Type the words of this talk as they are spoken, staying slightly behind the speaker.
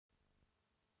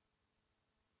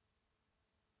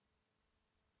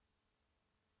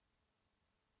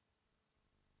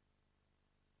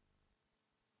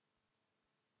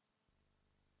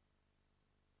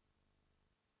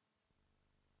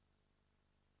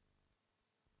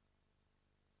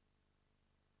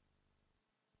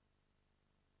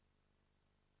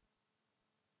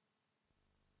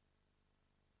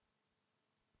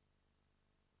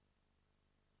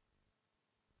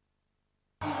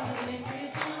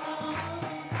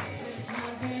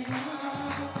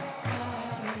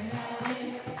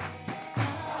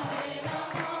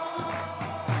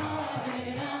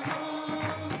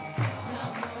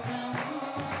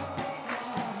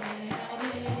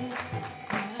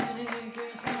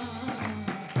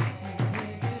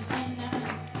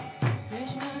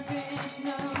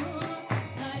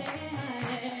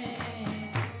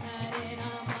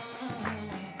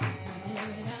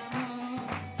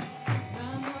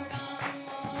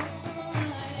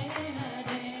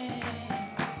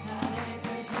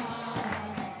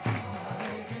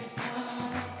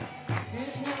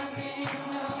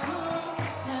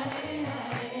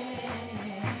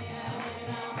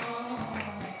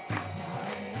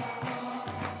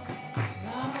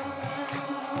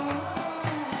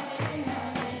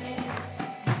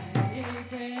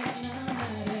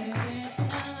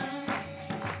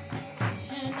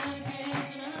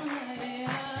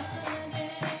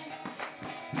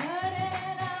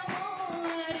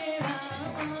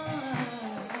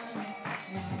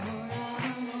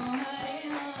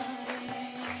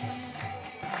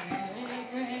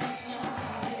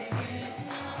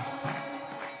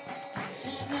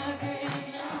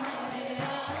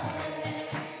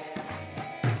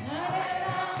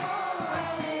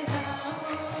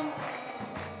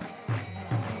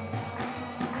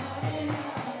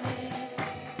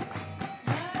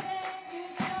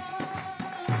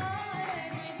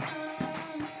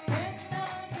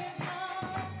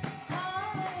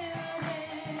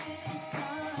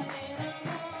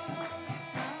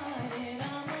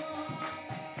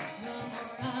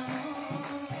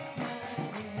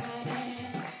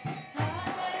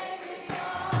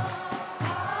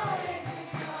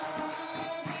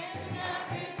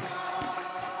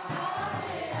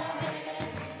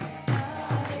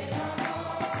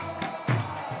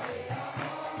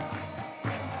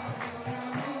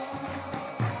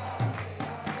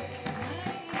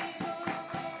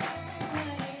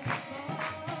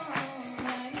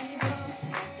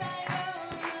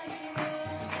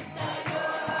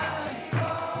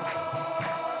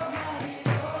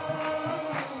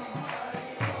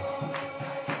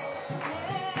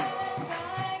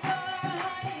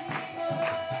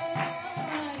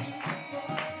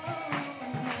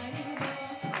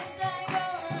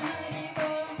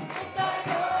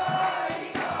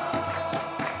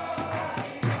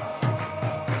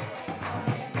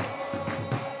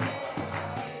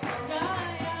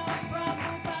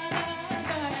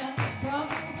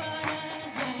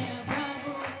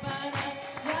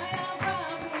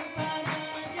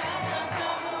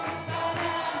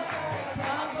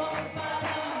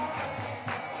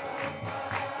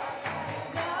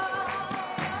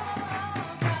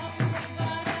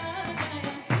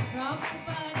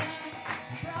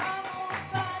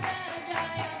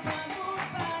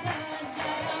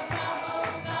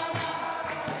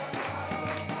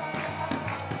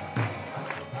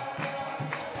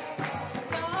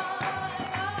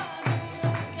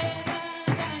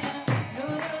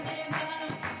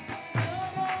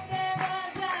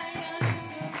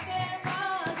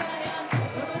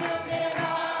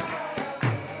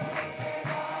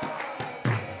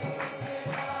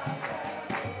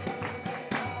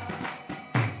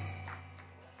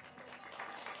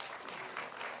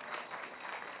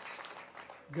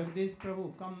Jagdish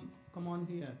Prabhu, come on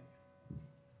here.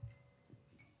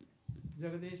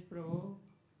 Jagdish Prabhu,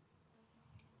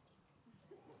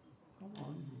 come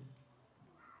on here.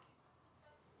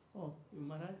 Oh, you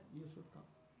Maharaj, you should come.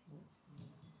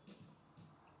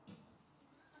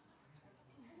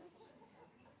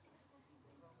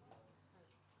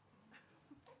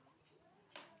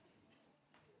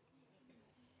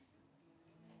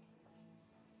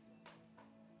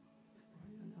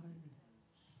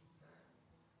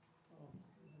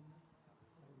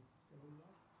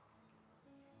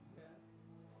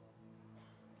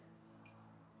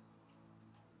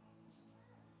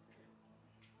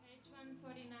 Page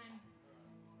 149.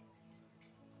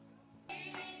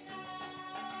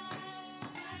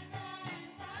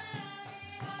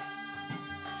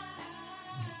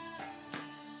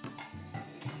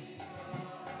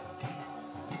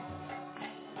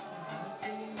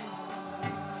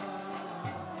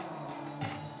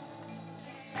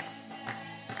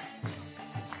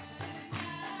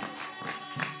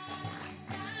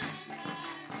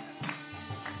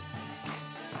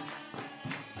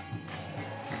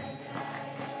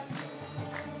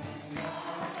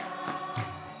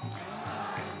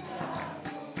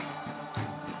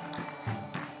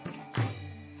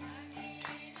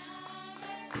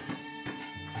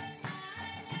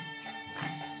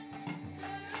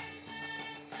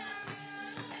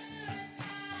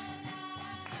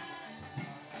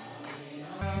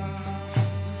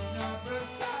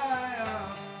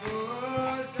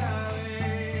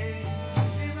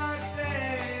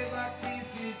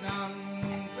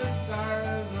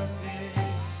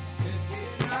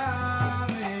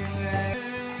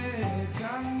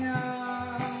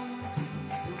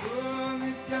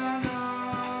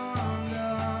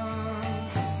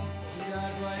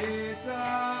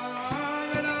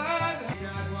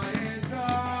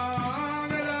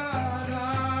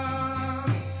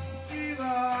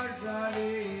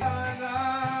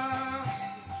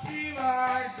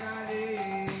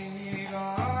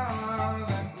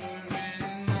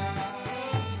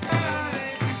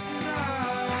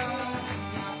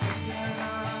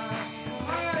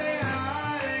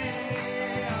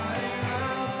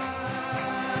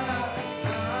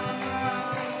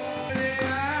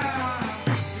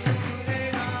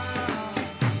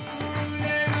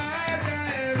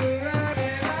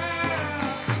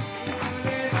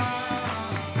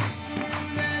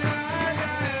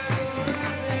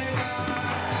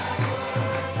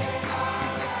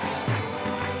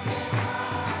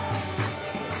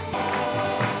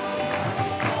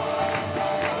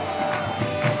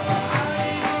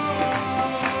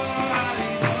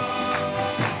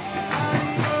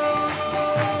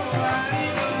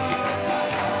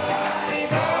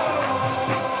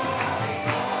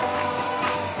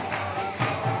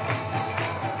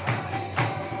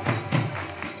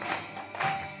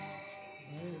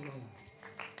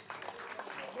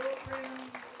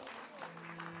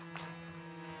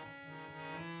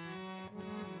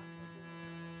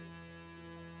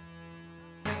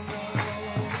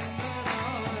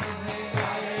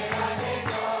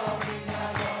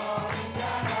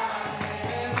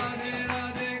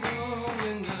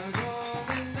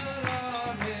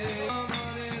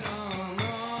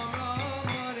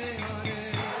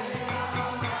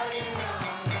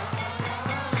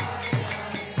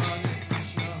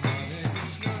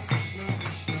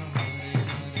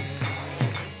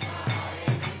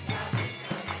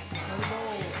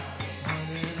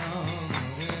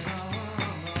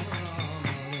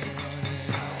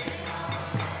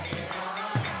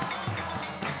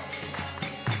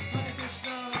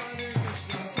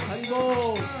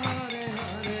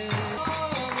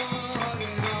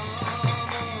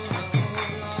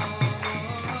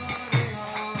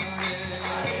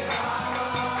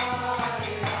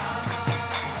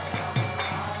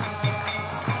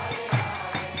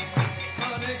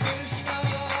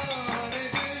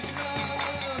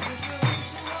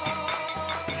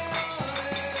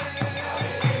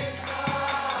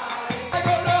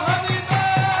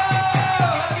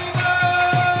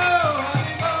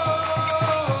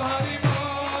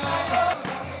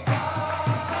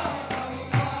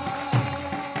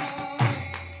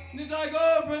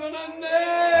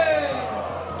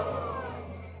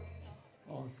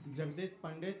 Jagdish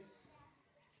Pandit,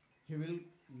 he will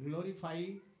glorify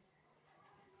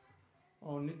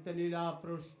और नित्य लीला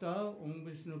पृष्ठ ओम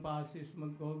विष्णुपाद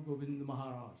श्रीमद गौर गोविंद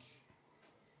महाराज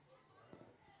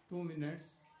 2 minutes.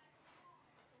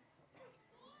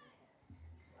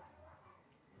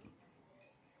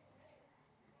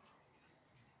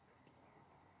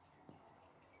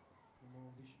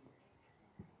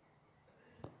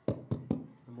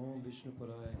 NaMo Om Vishnu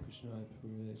Padaya Krishnaya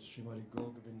Pure Srimati Gaur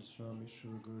Govinda Swami Shri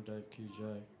Gurudev Ki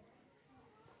Jai.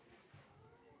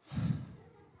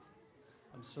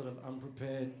 I'm sort of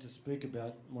unprepared to speak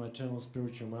about my eternal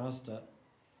spiritual master,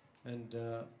 and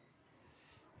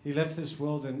he left this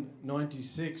world in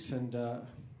 '96, and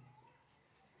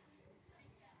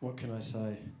what can I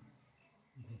say?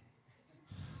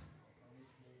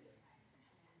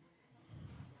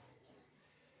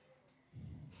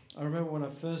 I remember when I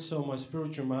first saw my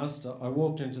spiritual master, I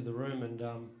walked into the room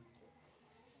and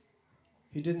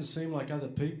he didn't seem like other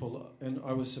people, and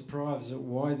I was surprised at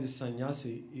why this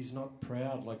sannyasi, he's not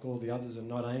proud like all the others and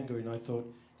not angry, and I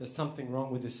thought, there's something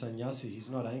wrong with this sannyasi, he's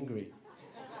not angry.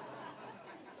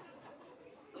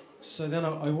 So then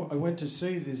I went to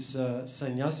see this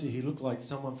sannyasi. He looked like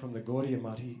someone from the Gaudiya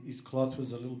Math. His cloth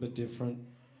was a little bit different.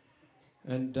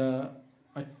 And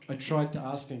I tried to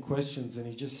ask him questions, and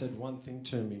he just said one thing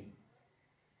to me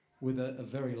with a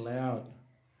very loud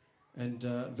and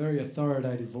very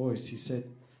authoritative voice. He said,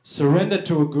 surrender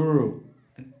to a guru,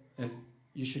 and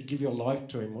you should give your life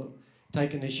to him, or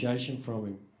take initiation from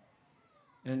him.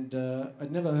 And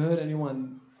I'd never heard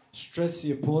anyone stress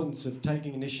the importance of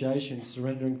taking initiation,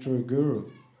 surrendering to a guru.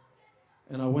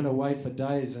 And I went away for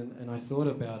days and I thought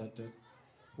about it, that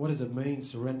what does it mean,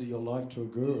 surrender your life to a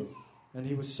guru? And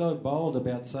he was so bold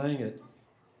about saying it.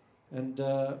 And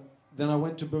then I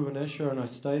went to Bhubaneswar and I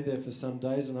stayed there for some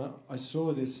days, and I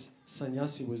saw this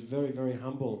sannyasi was very, very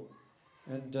humble.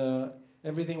 And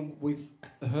everything we've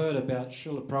heard about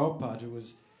Srila Prabhupada, who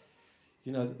was,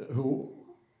 you know, who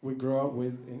we grew up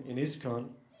with in ISKCON,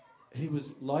 he was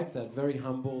like that, very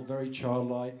humble, very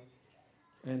childlike,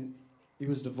 and he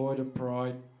was devoid of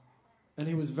pride, and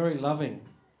he was very loving.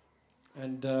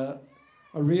 And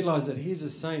I realised that he's a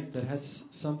saint that has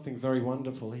something very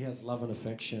wonderful. He has love and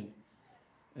affection.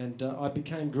 And I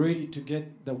became greedy to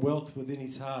get the wealth within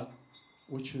his heart,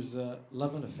 which was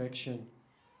love and affection.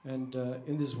 And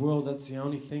in this world, that's the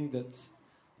only thing that's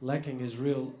lacking, is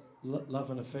real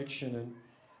love and affection. And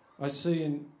I see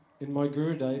in my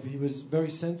Gurudev, he was very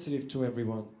sensitive to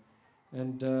everyone.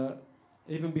 And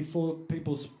even before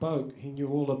people spoke, he knew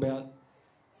all about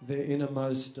their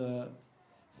innermost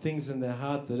things in their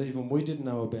heart that even we didn't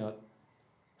know about.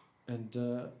 And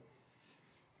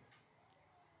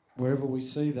wherever we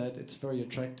see that, it's very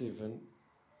attractive. And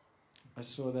I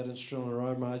saw that in Srila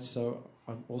Narayan, so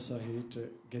I'm also here to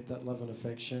get that love and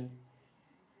affection.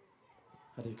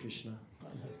 Hare Krishna.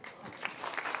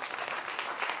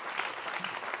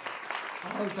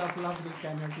 Out of love we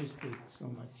cannot speak so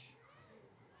much.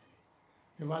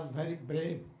 He was very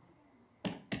brave.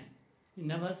 He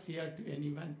never feared to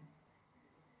anyone.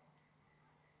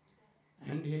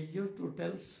 And he used to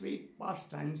tell sweet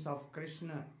pastimes of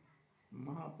Krishna,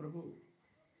 Mahaprabhu.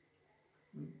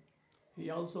 He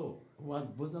also was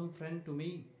bosom friend to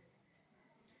me.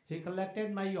 He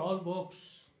collected my all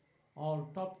books,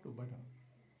 all top to bottom.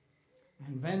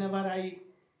 And whenever I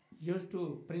used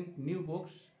to print new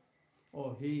books,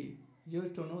 he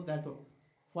used to know that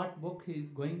what book he is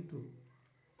going to,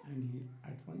 and he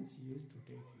at once used to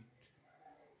take it.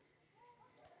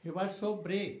 He was so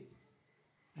brave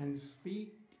and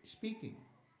sweet speaking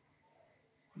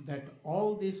that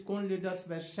all these ISKCON leaders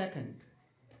were second.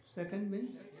 Second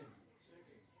means?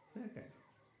 Second.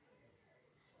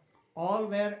 All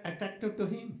were attracted to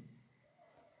him.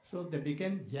 So they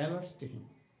became jealous to him.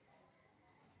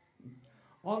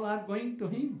 All are going to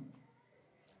him.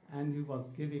 And he was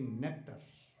giving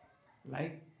nectars,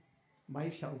 like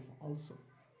myself also.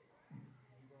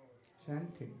 Same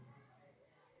thing.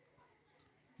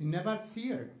 He never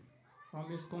feared from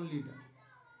his ISKCON leader.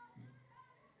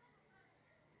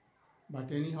 But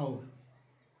anyhow,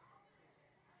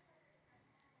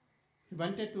 he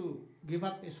wanted to give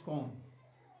up ISKCON,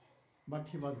 but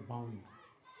he was bound,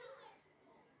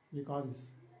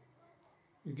 because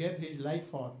he gave his life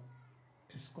for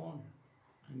ISKCON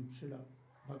and Srila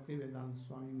Bhaktivedanta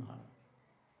Swami Maharaja.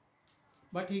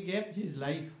 But he gave his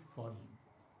life for him.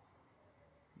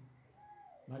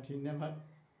 But he never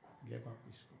gave up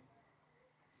ISKCON.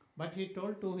 But he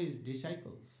told to his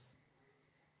disciples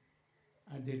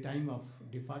at the time of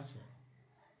departure,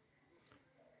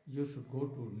 you should go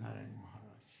to Narayan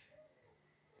Maharaj.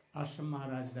 Ashram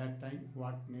Maharaj that time,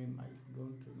 what name I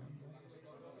don't remember.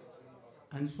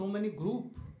 And so many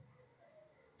group,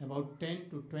 about 10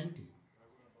 to 20,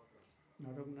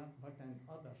 Narayan Bhatt and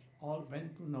others, all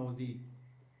went to Navadip,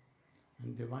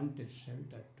 and they wanted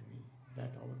shelter to me,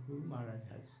 that our Guru Maharaj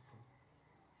has told.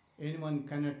 Anyone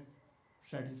cannot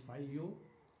satisfy you,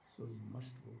 so you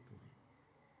must go to him.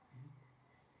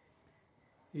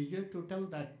 He used to tell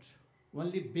that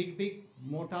only big,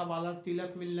 mota wala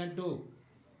tilak will not do.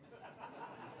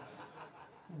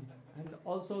 And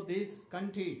also this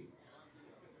country,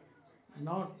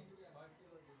 not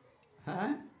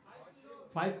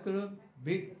 5 kilo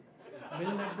big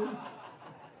will not do.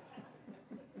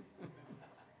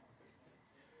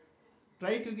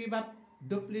 Try to give up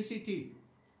duplicity.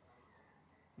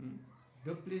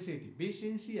 Duplicity. Be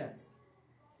sincere.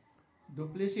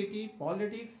 Duplicity,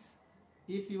 politics,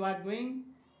 if you are doing,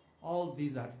 all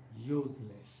these are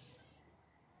useless.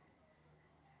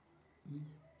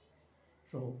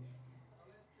 So,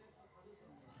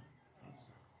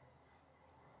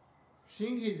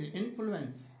 seeing his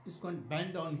influence is going to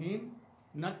bend on him,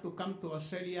 not to come to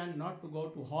Australia, not to go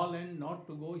to Holland, not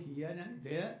to go here and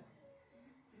there,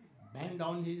 bend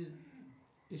on his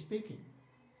speaking.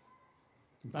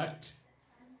 But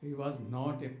he was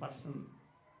not a person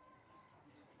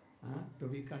to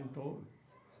be controlled.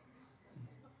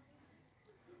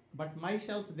 But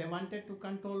myself, they wanted to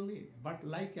control me. But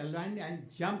like a lion, I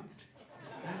jumped.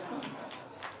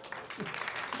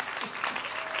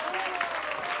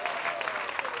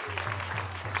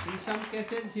 In some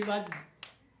cases, he was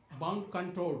bound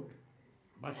controlled.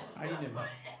 But I never.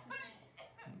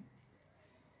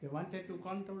 They wanted to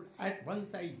control. At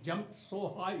once I jumped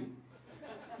so high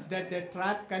that the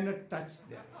trap cannot touch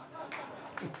them.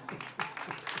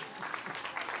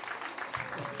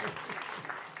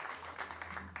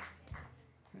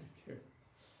 Okay.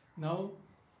 Now,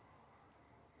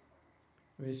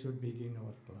 we should begin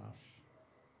our class.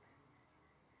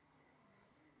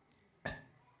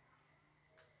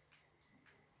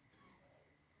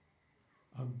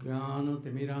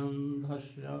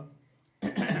 Ajnanatimirandhasya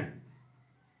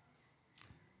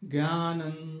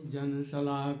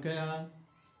Jnananjansalakaya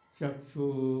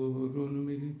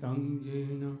Chakshurunmilitam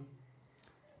jena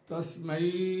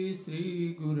Tasmai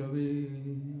Sri Gurave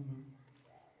Namah.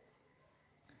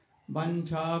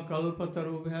 Vancha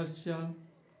kalpatarubhyasya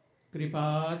Kripa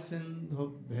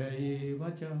sindhubhya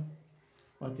cha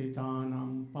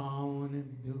Patitanam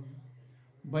pavanebhyo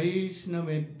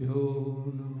Vaishnavebhyo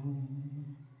namo.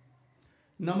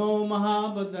 Namo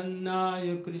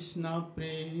Mahabadanyaya Krishna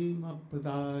Prema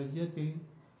Pradayate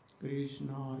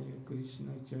Krishnaya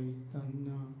Krishna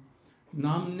Chaitanya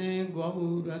Namne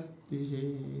Gauratise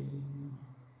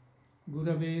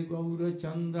Gurave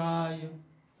Gaurachandraya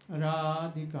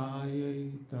Radhikaya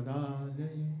Tadalaya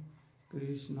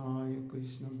Krishnaya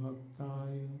Krishna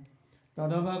Bhaktaya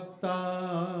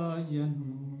Tadabhaktaya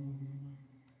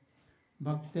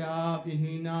Bhaktya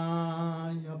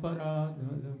Vihinaya Paradha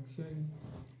Lakshaya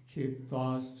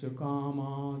Chiptascha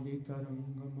Kamadi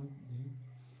Taranga Madhya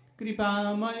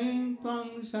Kripamayim Tvam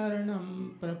Saranam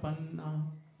Prapanna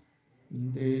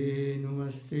De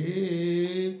Namaste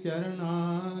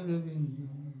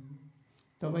Charanarvindam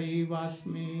Tavai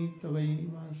Vasmi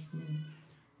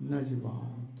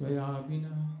Najvan Tvaya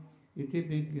Vina Iti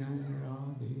Vigyaya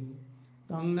Radhe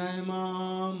Tangnay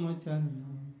Mam Charanam.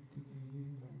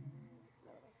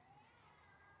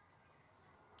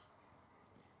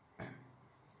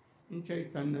 In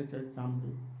Chaitanya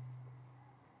Charitamrita,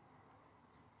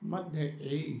 Madhya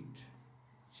 8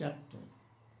 chapter,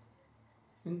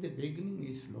 in the beginning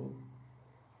is slow.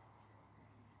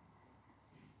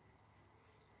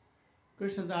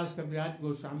 Krishnadas Kaviraj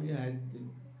Goswami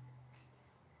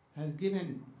has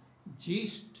given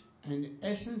gist and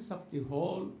essence of the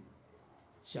whole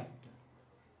chapter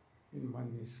in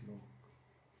one sloka.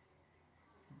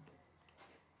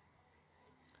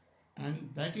 And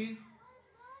that is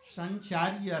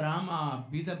Sancharya Rama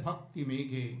Vida Bhakti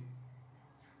Meghe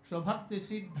Swabhakti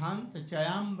Siddhanta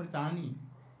Chayamritani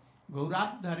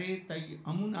Gaurabdhare Tai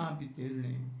Amuna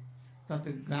Vitirne Tat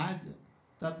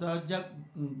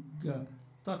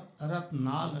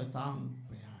Ratnalatam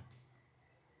Prayati.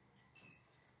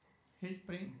 He is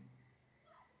praying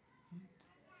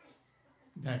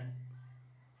that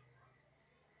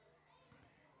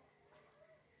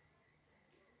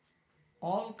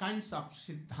all kinds of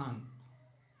Siddhanta,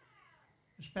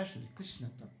 especially Krishna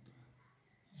Tattva,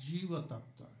 Jiva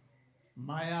Tattva,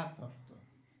 Maya Tattva,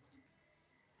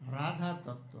 Radha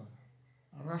Tattva,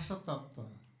 Rasa Tattva,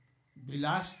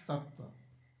 Vilas Tattva,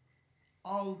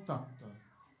 all Tattva.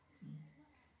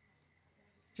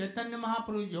 Chaitanya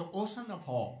Mahaprabhu is the ocean of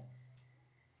all,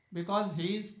 because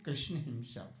he is Krishna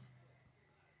himself.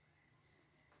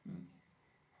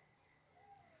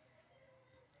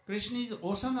 Krishna is the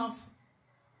ocean of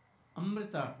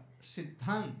Amrita,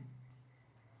 Siddhanta.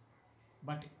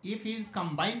 But if he is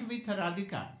combined with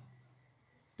Radhika,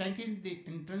 taking the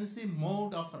intrinsic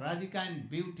mode of Radhika and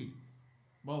beauty,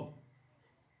 both,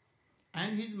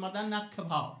 and his Madanakha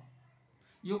bhav,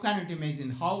 you cannot imagine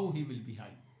how he will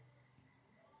behave.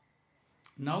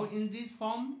 Now in this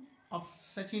form of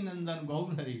Sachinandan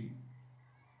Gaurhari,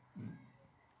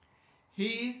 He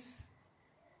is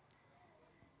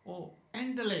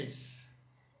endless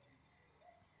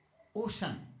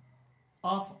ocean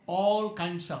of all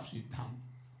kinds of siddhanta.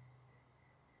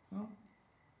 No?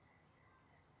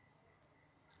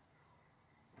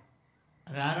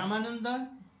 Ramananda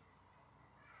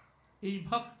is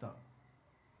bhakta.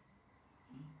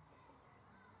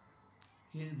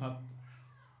 He is bhakta.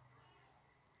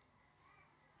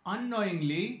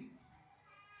 Unknowingly,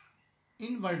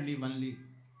 inwardly only,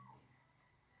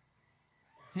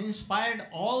 he inspired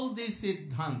all these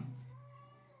siddhant.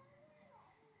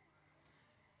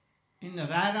 In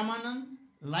Ramananda,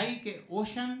 like an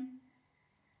ocean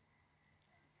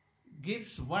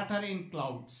gives water in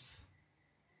clouds,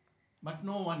 but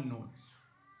no one knows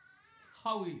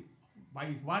how, by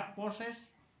what process.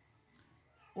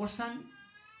 Ocean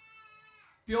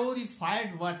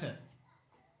purified water,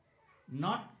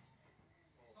 not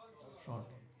salted,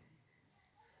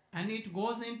 and it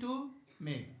goes into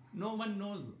milk. No one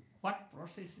knows what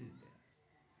process is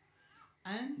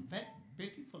there. And that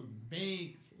beautiful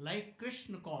milk, like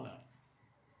Krishna color,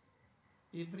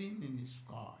 even in the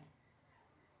sky.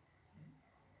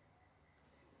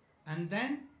 And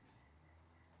then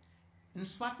in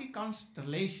Swati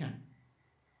constellation,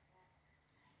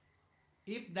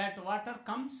 if that water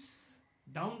comes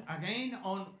down again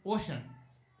on ocean,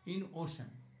 in ocean,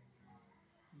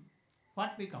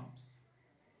 what becomes?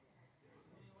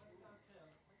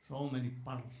 So many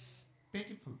pearls,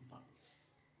 beautiful pearls.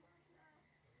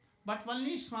 But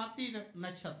only Swati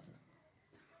Nakshatra,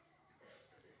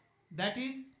 that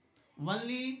is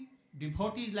only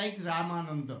devotees like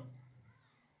Ramananda,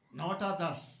 not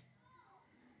others.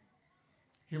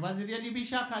 He was really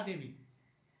Vishakha Devi.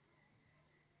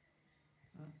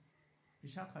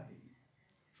 Vishakha Devi.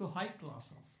 So high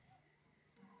class of.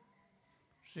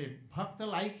 Say, bhakta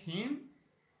like him,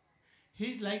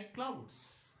 he is like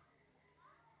clouds,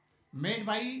 made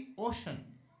by ocean,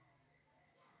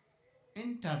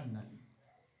 internally.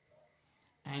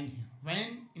 And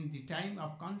when in the time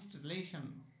of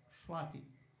constellation Swati,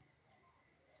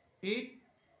 it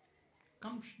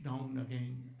comes down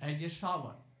again as a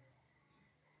shower.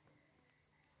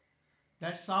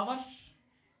 That showers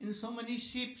in so many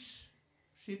ships,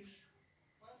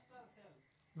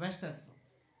 vessels,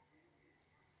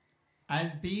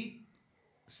 as big,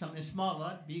 some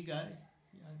smaller, bigger,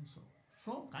 and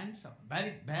so kinds of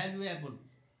very valuable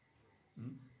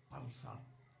pearls are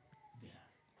there.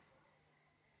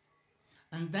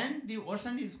 And then the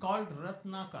ocean is called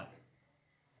Ratnakar.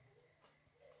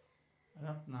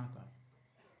 Ratnakar.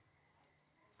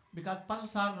 Because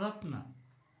pearls are Ratna.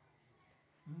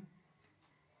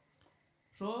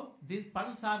 So these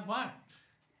pearls are what?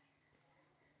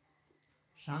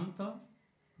 Shanta,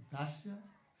 Dasya,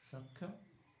 Sakha,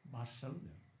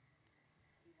 Vasalya.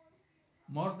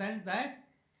 More than that,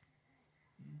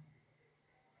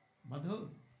 Madhur.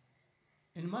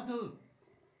 In Madhur,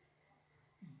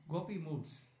 Gopi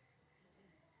moods,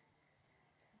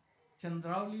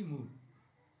 Chandrauli mood,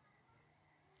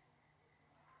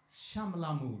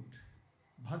 Shamla mood,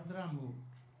 Bhadra mood,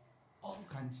 all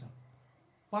kinds of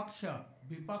Paksha,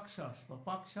 Vipaksha,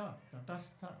 Swapaksha,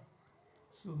 Tatastha,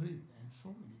 Suhrid, and so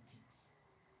many things.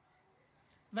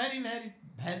 Very, very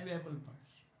valuable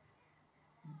parts.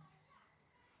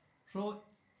 So,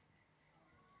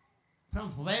 from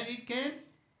where it came?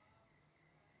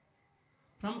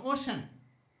 From ocean.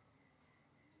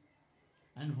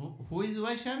 And who is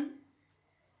ocean?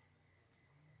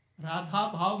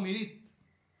 Radha Bhav Mirit,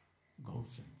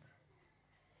 Gaurchandra.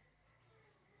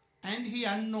 And he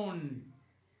unknown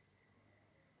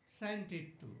sent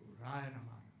it to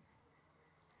Ramananda.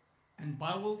 And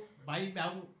by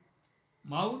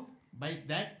mouth, by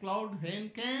that cloud when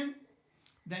came,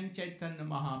 then Chaitanya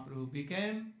Mahaprabhu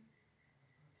became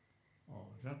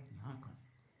Ratnakar.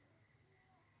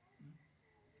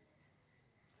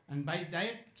 And by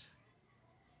that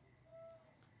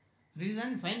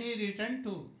reason, when he returned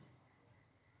to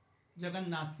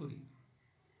Jagannath Puri,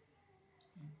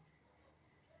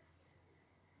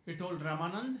 he told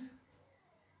Ramananda,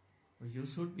 you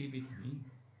should be with me.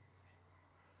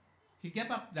 He gave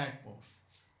up that post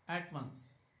at once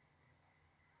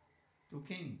to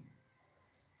king.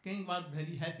 King was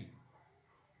very happy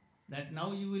that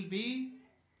now you will be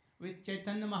with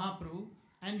Chaitanya Mahaprabhu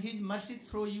and his mercy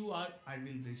through you I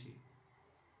will receive.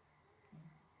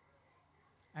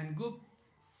 And give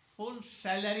full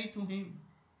salary to him,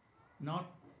 not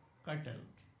curtailed.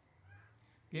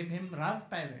 Give him Raj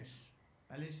Palace,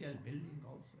 palatial building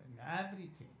also, and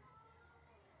everything,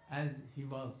 as he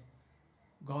was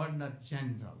Governor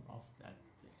General of that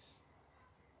place.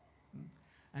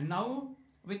 And now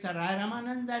with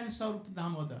Ramananda and Sarup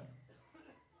Damodar,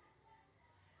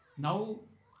 Now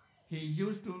he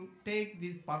used to take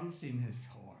these pearls in his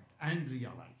heart and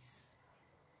realize,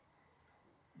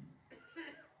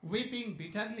 weeping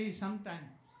bitterly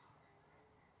sometimes.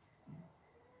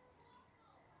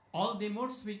 All the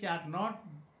moods which are not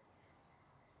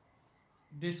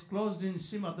disclosed in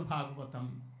Srimad Bhagavatam,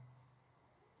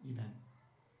 even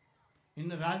in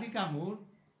the Radhika mood,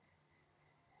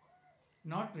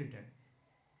 not written.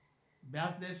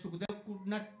 Vyasadeva Sukadeva could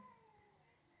not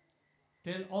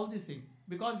tell all these things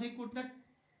because he could not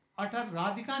utter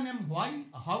Radhika name. Why?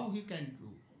 How he can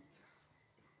do?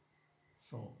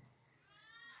 So,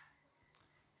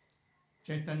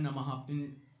 Chaitanya Mahaprabhu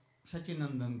in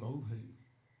Sachinandan Gaudhari,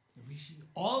 we see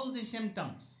all the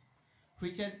symptoms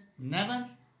which are never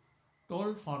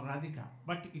told for Radhika,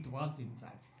 but it was in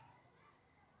Radhika.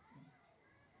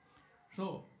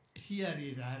 So, here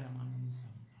is Ramananda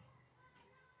Samvad.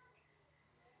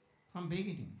 From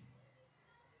beginning,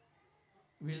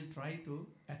 we'll try to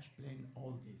explain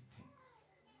all these things.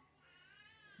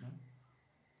 No?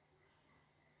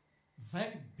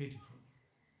 Very beautiful.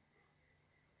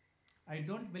 I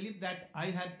don't believe that I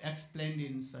had explained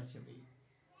in such a way.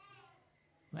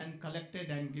 When collected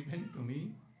and given to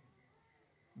me,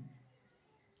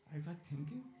 I was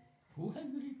thinking, who has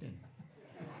written?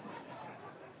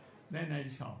 Then I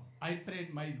saw. I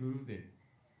prayed my Gurudev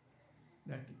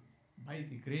that by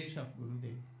the grace of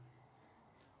Gurudev,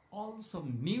 also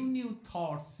new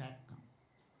thoughts have come.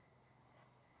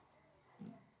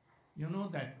 You know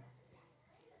that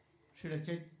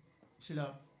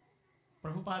Srila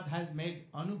Prabhupada has made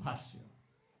Anubhashya,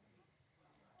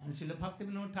 and Srila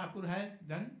Bhaktivinoda Thakur has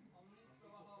done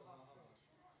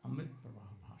Amrit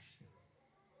Pravaha Bhashya.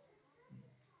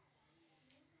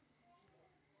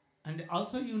 And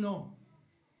also you know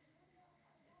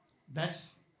that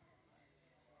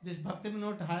this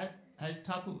Bhaktivinoda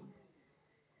Thakur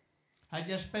has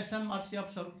a special mercy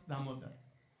of Sarup Damodar.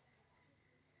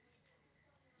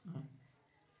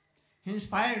 He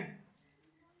inspired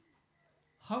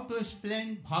how to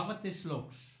explain Bhagavati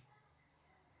sloks.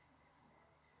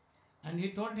 And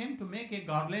he told him to make a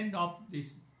garland of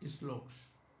these sloks.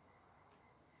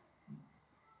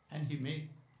 And he made.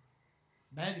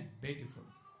 Very beautiful.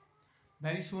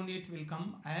 Very soon it will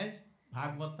come as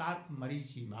Bhagavatarth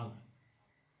Marichi Mala.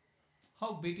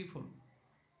 How beautiful.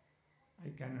 I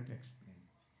cannot explain.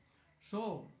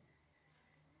 So,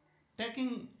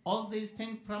 taking all these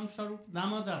things from Sarup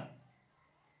Damodar,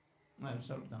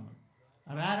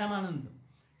 Ramananda,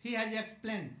 he has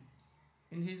explained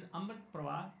in his Amrit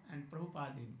Pravaha and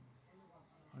Prabhupada in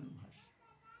Anubhashya.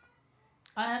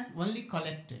 I have only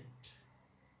collected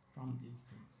from these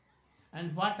things.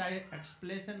 And what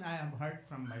explanation I have heard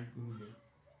from my Gurudev.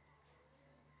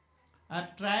 I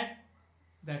have tried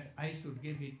that I should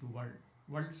give it to world.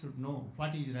 World should know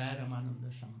what is Ramananda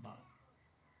Samvad.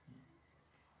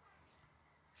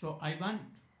 So I want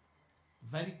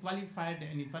very qualified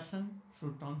any person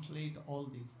should translate all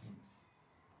these things.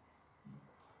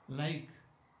 Like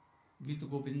Gita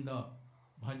Govinda,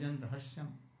 Bhajan Rahasyam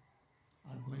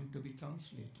are going to be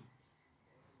translated.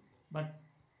 But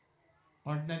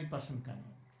ordinary person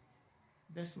cannot.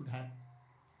 They should have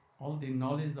all the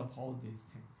knowledge of all these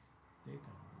things. They can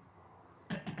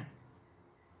do.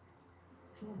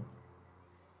 So,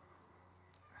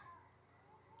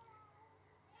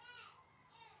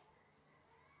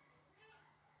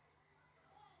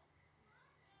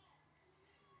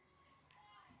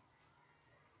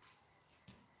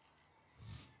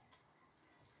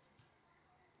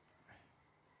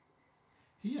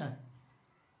 here,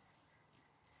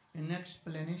 in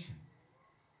explanation,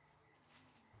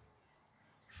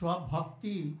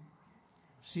 Swabhakti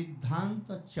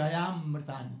Siddhanta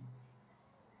Chayamritani.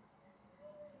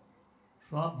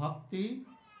 Swabhakti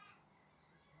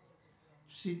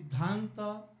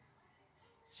Siddhanta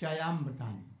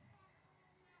Chayamritani.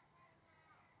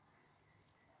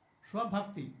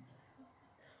 Swabhakti.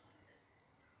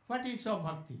 What is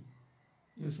Swabhakti?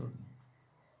 You should know.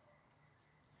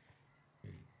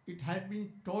 It had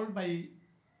been told by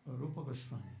Rupa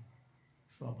Goswami.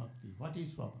 Swabhakti. What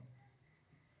is Swabhakti?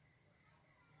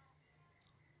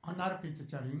 Anarpita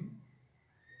charim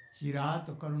chirat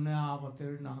karuna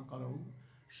avatirna karau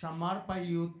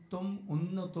samarpayuttam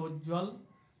unnatojjal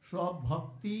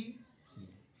swabhakti.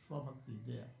 Swabhakti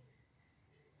there.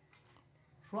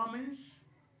 Swa means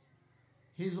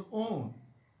his own.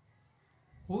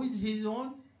 Who is his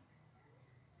own?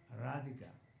 Radhika.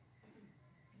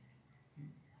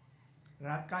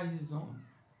 Radhika is his own.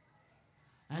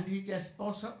 And his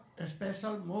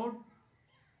special mode,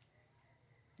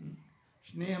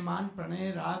 Snehaman,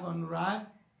 Pranay, Rag, Anurag,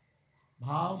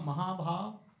 Bhav,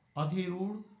 Mahabhav,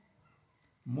 Adhirud,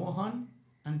 Mohan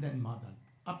and then Madan,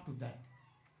 up to that.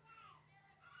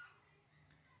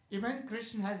 Even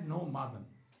Krishna has no Madan,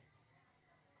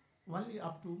 only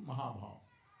up to Mahabhav.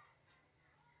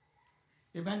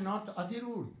 Even not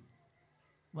Adhirud,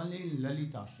 only in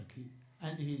Lalita Sakhi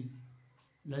and his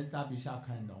Lalita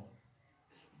Vishakha and all.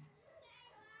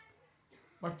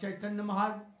 But Chaitanya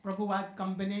Mahaprabhu had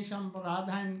combination of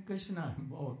Radha and Krishna,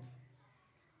 both.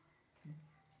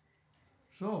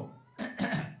 So,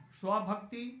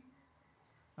 Swabhakti,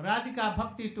 Radhika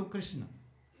Bhakti to Krishna.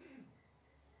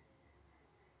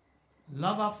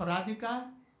 Love of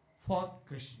Radhika for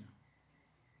Krishna.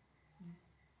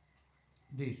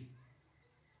 This.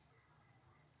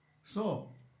 So,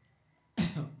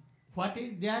 what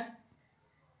is that?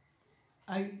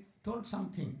 I told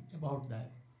something about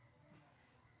that.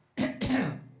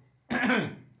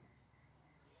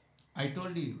 I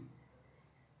told you,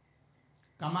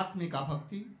 Kamatmika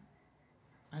Bhakti,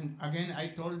 and again I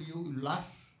told you last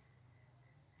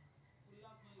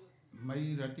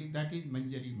Mayurati, that is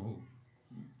Manjari Moh.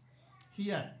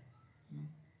 Here,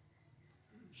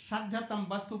 Sadhyatam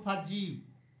Vastu for Jeev,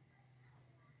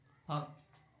 for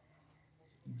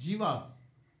Jivas,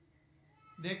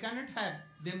 they cannot have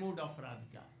the mood of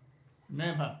Radhika.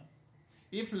 Never.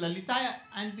 If Lalita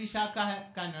and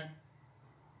Vishakha cannot,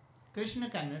 Krishna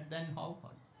cannot, then how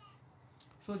far?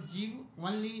 So Jiv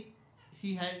only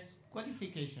he has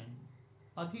qualification,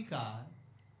 adhikar.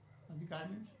 Adhikar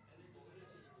means?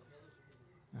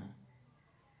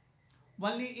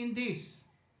 Only in this.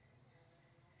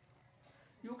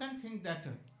 You can think that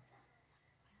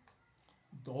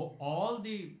though all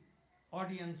the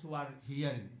audience who are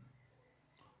hearing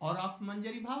are of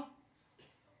Manjari Bhav,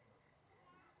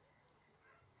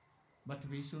 but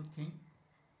we should think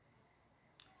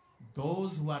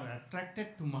those who are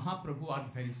attracted to Mahaprabhu are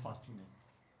very fortunate.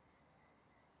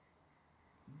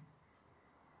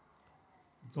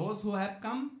 Those who have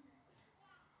come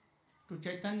to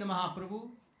Chaitanya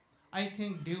Mahaprabhu, I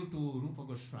think due to Rupa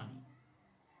Goswami.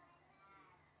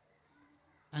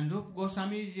 And Rupa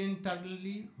Goswami is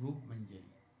internally Rup Manjari.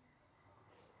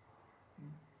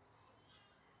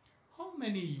 How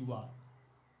many you are?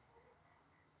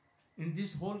 In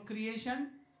this whole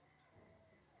creation,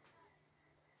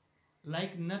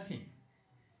 like nothing.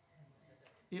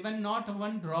 Even not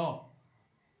one drop.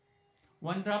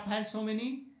 One drop has so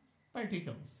many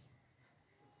particles.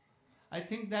 I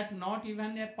think that not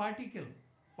even a particle.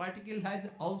 Particle has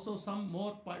also some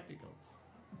more particles.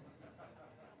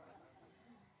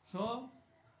 So,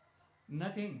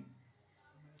 nothing.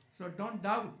 So don't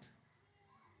doubt.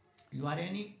 You are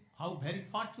how very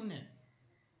fortunate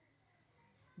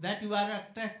that you are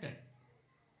attracted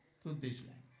to this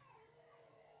land.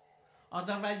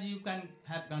 Otherwise you can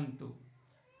have gone to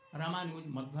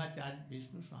Ramanuj, Madhvacharya,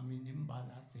 Vishnu Swami,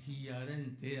 Nimbadat, here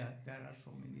and there are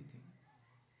so many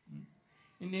things.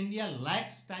 In India,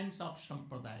 lakhs times of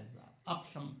sampradayas are,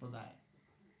 up-sampradaya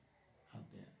are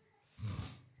there.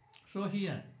 So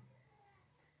here,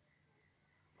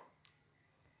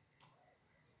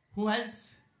 who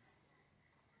has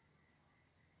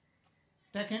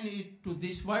taken it to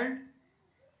this world?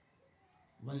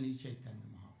 Only Chaitanya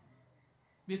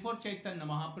Mahaprabhu. Before Chaitanya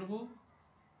Mahaprabhu,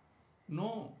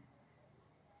 no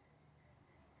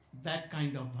that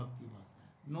kind of bhakti was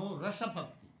there. No rasa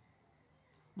bhakti.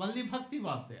 Only bhakti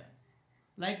was there,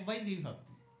 like Vaidhi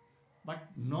bhakti, but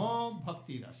no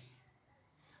bhakti ras.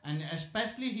 And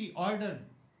especially he ordered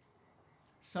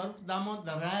Sarup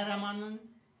Damodar Ramananda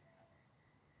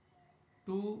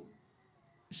to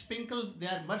sprinkle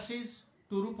their mercies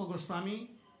to Rupa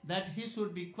Goswami, that he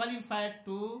should be qualified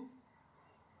to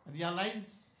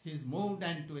realize his mood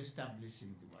and to establish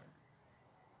in the world.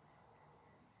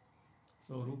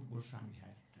 So Rupa Goswami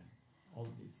has done all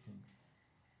these things.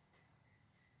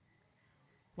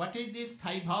 What is this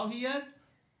Thai bhav here?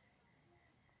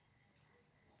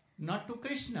 Not to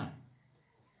Krishna.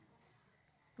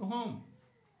 To whom?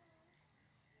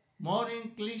 More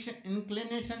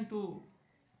inclination to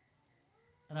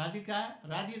Radhika,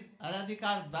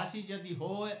 Radhikar Dasi Jadi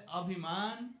Hoy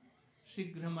Abhiman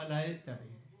Shigramalay Tare.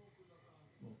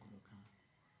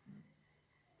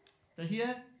 So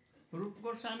here, Rupa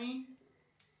Goswami,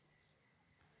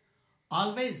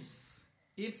 always,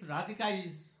 if Radhika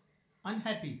is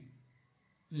unhappy,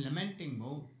 lamenting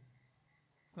mood,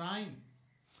 crying,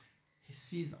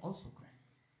 she is also crying.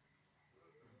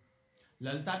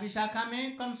 Lalita Vishakha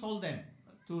may console them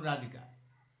to Radhika,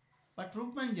 but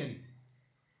Rup Manjari,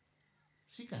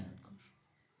 she cannot console.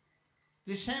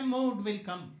 The same mood will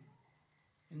come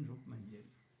in Rup Manjari.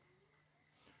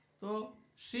 So,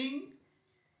 seeing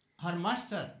her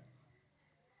master,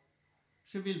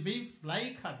 she will be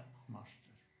like her master.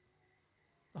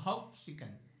 how she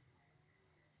can.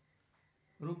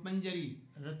 Rup Manjari,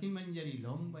 Rati Manjari,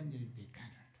 Long Manjari, they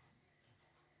cannot.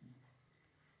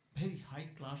 Very high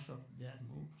class of their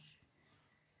moods.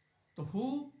 So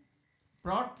who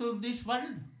brought to this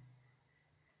world?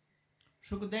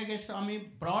 Sukadeva Goswami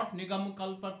brought Nigam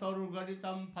Kalpataru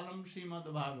Gaditam Phalam Srimad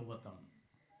Bhagavatam.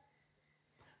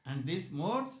 And these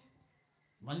modes,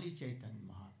 only Chaitanya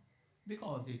Mahaprabhu,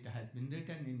 because it has been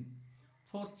written in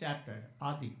 4th chapter,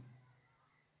 Adi.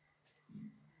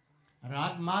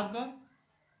 Rag Marga,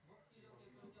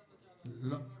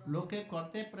 Loke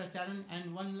Korte Pracharan,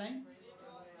 and one line.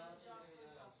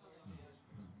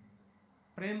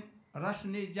 Prem Ras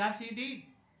Nijasi did.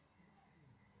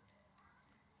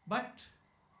 But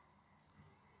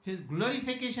his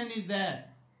glorification is there.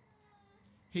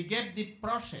 He gave the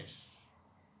process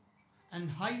and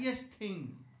highest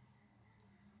thing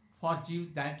for Jews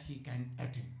that he can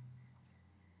attain.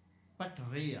 But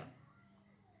rare.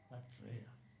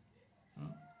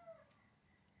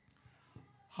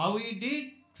 How he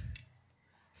did?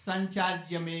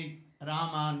 Sancharya me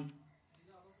Raman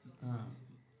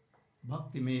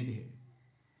Bhakti Medhe.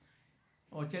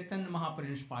 Oh, Chaitanya Mahaprabhu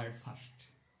inspired first.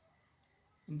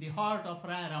 In the heart of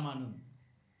Ramananda.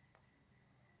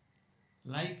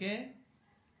 Like a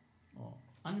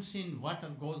unseen water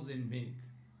goes in milk.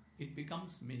 It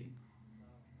becomes milk.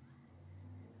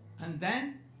 And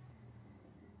then,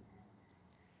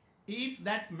 if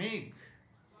that milk,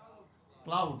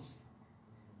 clouds,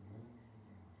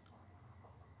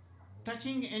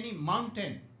 touching any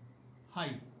mountain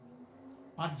high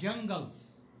or jungles,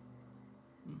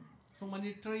 so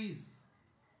many trees,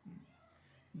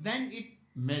 then it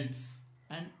melts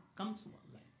and comes like.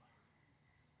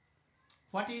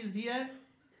 What is here?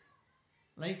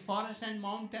 Like forest and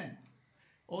mountain.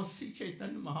 Oh, Sri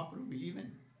Chaitanya Mahaprabhu,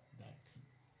 even that thing.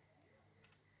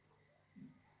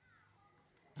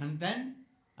 And then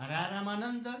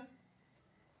Ramananda,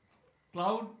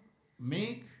 cloud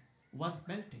make was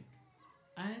melting.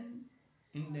 And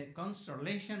in the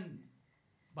constellation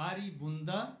Bari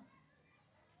Bunda,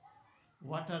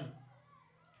 water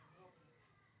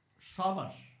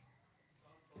showers,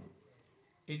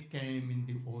 it came in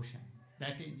the ocean.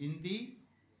 That is in the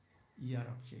year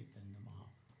of Chaitanya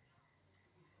Mahaprabhu.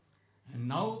 And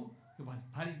now he was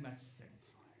very much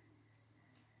satisfied.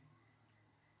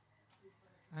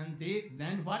 And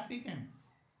then what became?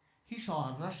 He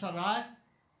saw Rasaraj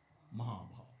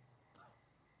Mahabhav.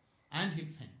 And he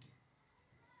fainted.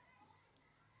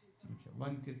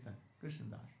 One kirtan, Krishna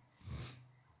Das.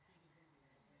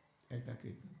 Ekta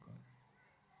kirtan kor.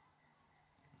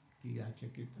 Ki ache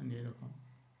kirtan erokom.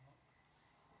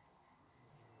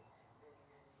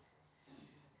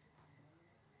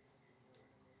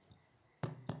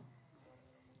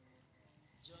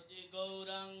 Jadi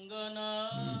Gaurangana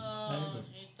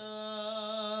Hita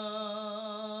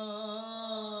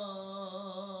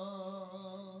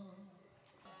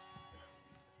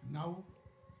Now,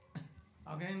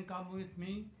 again come with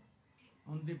me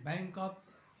on the bank of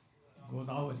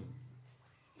Godavari,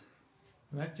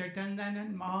 where Chaitanya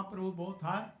and Mahaprabhu both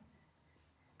are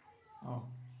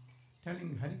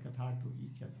telling Hari Katha to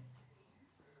each other.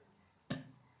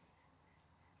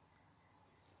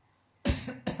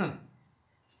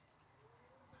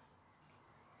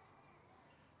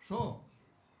 So,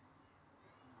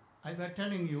 I was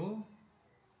telling you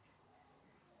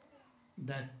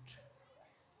that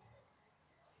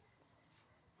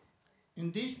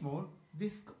in this mood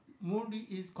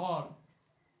is called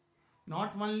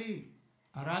not only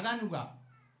Raganuga,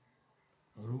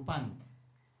 Rupanuga.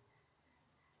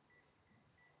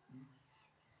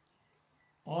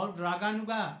 All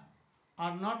Raganuga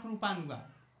are not Rupanuga,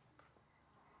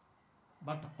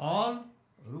 but all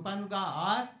Rupanuga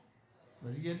are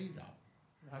really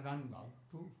Raganuga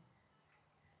too.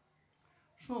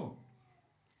 So,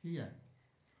 here,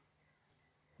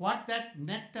 what that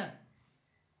nectar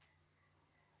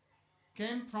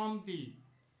came from the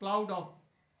cloud of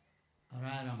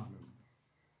Ramananda.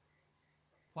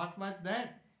 What was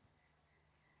that?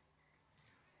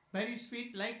 Very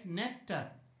sweet like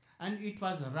nectar, and it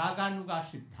was Raganuga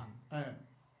Siddhanta,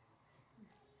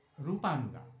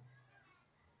 Rupanuga.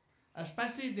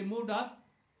 Especially the mood of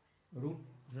Rup,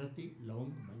 Rati,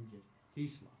 Long, Manjari.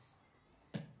 This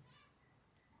was.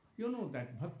 You know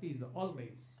that bhakti is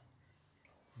always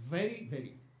very,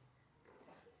 very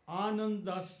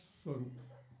Ananda Swarup.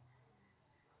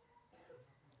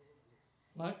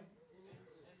 What?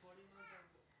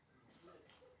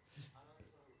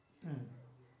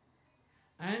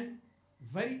 And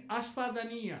very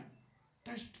aswadaniya,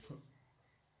 tasteful,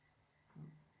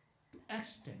 to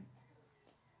extend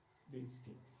these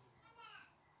things.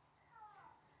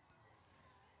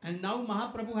 And now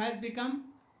Mahaprabhu has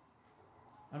become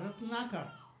Ratnakar,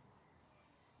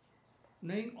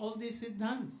 knowing all these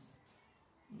siddhants.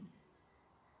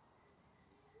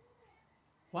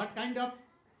 What kind of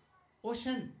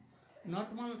ocean?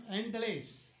 Not one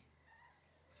endless,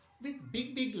 with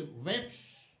big, big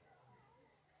waves,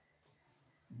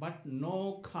 but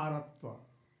no kharatva,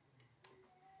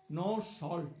 no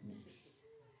saltness.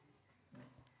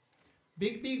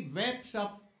 Big, big waves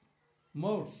of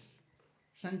modes,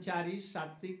 sanchari,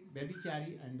 sattvic,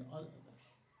 vyabhichari and all others.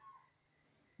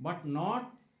 But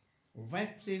not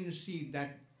waves in sea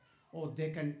that, oh,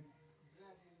 they can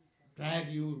drag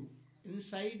you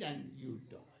inside and you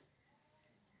die.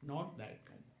 Not that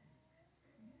kind.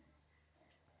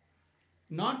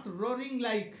 Not roaring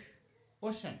like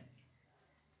ocean.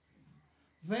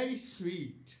 Very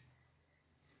sweet,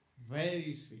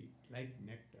 like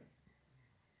nectar.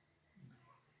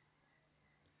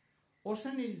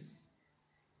 Ocean is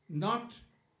not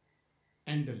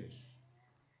endless.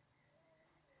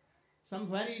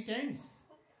 Somewhere it ends,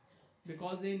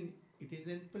 because it is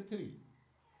in Prithvi,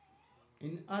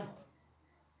 in earth.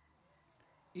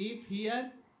 If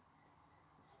here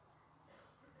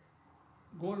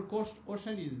Gold Coast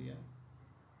ocean is there,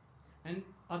 and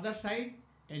other side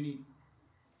any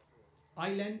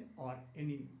island or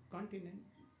any continent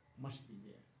must be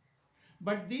there.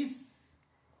 But this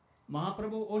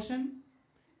Mahaprabhu ocean,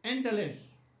 endless,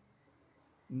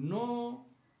 no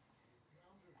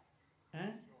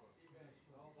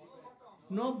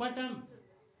bottom,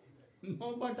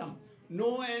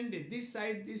 no end, this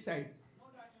side,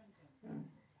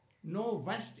 no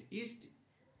west, east,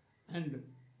 and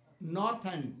north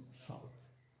and south,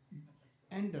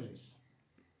 endless.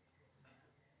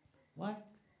 What?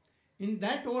 In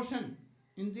that ocean,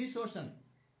 in this ocean,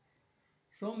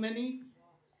 so many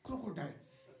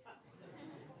crocodiles,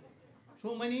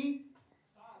 so many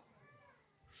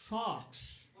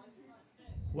sharks,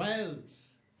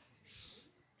 whales,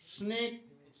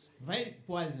 snakes, very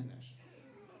poisonous.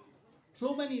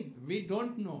 So many we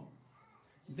don't know.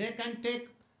 They can take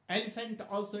elephant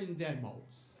also in their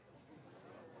mouths.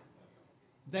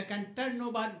 They can turn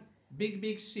over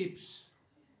big ships.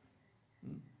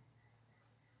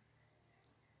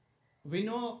 We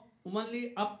know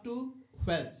only up to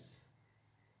whales.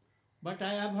 But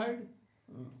I have heard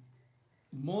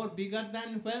more bigger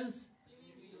than whales,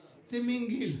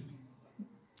 Timingil.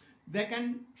 They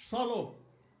can swallow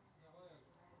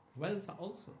whales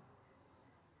also.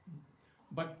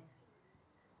 But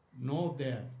no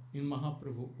there in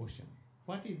Mahaprabhu ocean.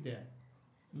 What is there?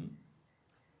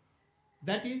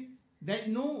 That is, there is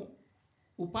no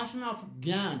upasana of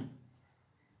Gyan.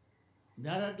 They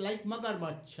are like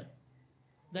Magarmachha.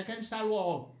 They can solve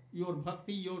all your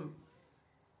bhakti,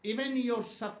 even your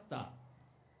satta.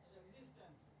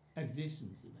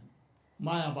 Existence even.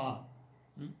 Mayabad.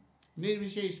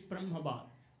 Nirvishesh Brahmabad.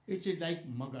 It is like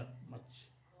Magarmachha.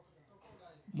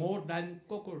 More than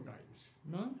crocodiles.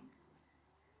 No?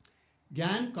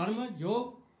 Gyan, karma,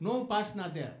 jog, no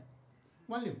upasana there.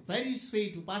 Only very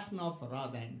sweet upasana of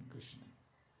Radha and Krishna.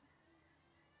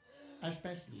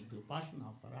 Especially the upasana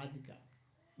of Radhika.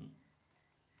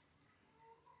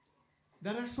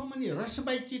 There are so many Rasa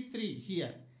by Chitri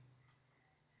here.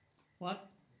 What?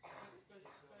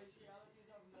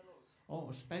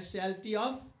 Oh, speciality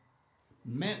of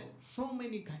mellow. So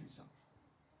many kinds of.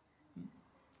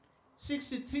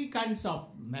 63 kinds of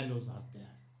mellows are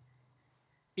there.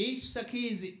 Each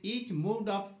sakhi is each mood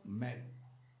of mellow.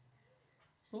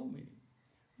 So many.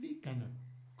 We cannot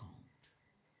count.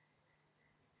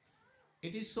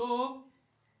 It is so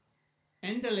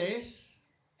endless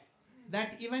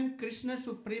that even Krishna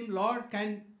Supreme Lord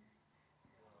can,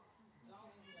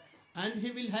 and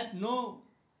he will have no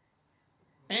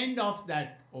end of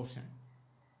that ocean.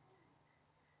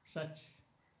 Such.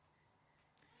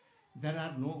 There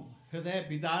are no Hridaya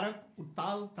Vidarak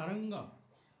Uttal Taranga.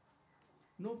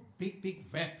 No big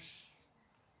waves.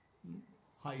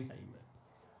 High wave.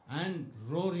 And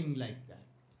roaring like that.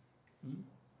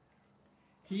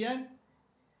 Here,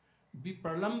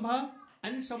 Vipralambha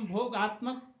and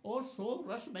Sambhogatmak also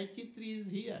Ras Vaititri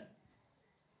is here.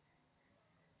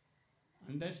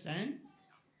 Understand?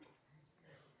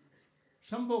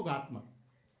 Sambhogatmak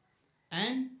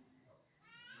and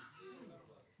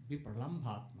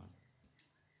Vipralambhatmak.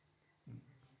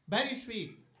 Very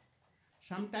sweet.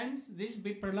 Sometimes this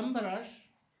Vipralambaras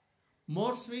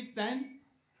more sweet than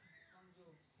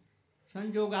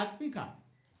Sanjogatmika.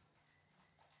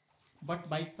 But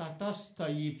by Tatastha,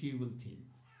 if you will think.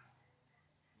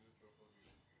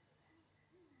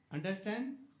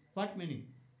 Understand? What meaning?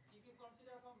 If you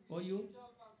consider from Oh, you?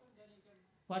 individual person, then you can.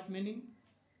 What meaning?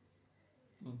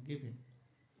 No, give him.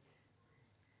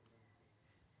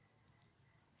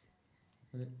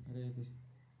 Hare Krishna.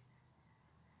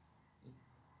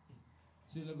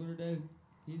 Srila Gurudev,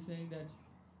 he's saying that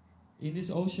in this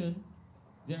ocean,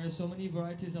 there are so many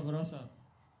varieties of rasa,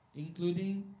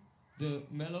 including the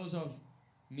mellows of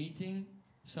meeting,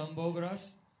 sambhog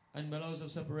and mellows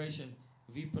of separation,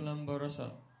 vipalamba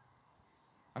rasa.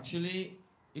 Actually,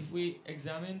 if we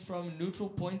examine from neutral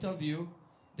point of view,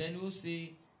 then we'll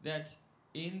see that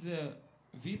in the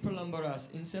vipalamba rasa,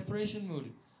 in separation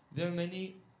mood, there are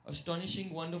many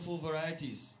astonishing, wonderful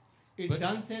varieties. It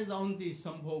dances on the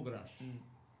sambhog ras.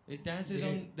 It dances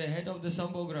on the head of the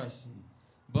sambhog ras.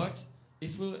 But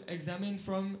if we'll examine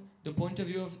from the point of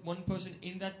view of one person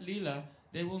in that lila,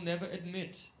 they will never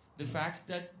admit the fact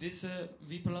that this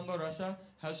vipalamba rasa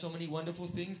has so many wonderful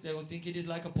things. They will think it is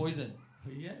like a poison.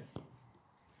 Yes.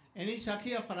 Any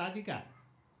Sakhi of Radhika,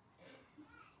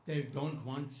 they don't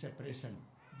want separation,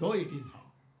 though it is how.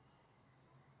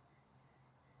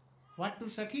 What to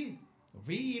Sakhis?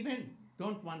 We even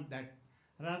don't want that.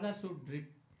 Radha should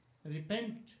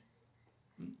repent,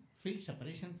 feel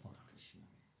separation for Krishna.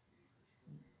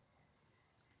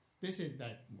 This is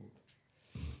that mood.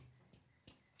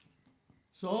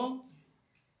 So,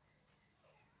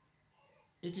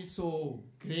 it is so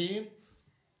grave,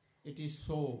 it is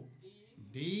so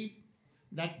deep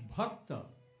that Bhakta,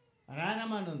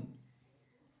 Ramananda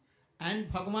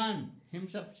and Bhagavan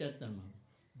himself Chaitanya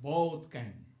both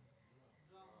can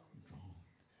drown.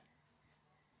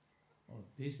 Oh,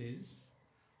 this is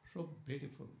so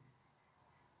beautiful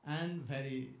and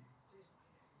very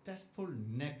tasteful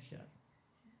nature.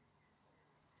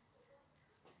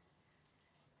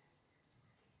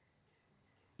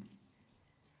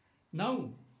 Now,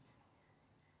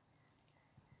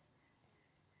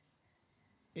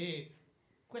 a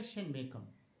question may come.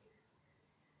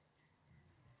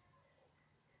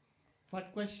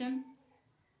 What question?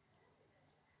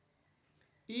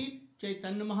 If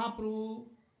Chaitanya Mahaprabhu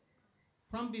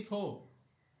from before,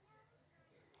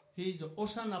 he is the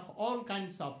ocean of all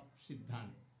kinds of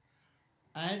Siddhanta,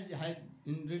 as has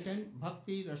been written,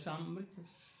 Bhakti Rasamrita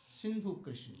Sindhu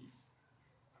Krishnis.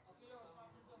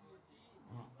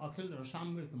 Akhil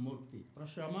Rasamrita Murti,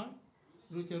 Prasama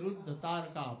Rucharuddha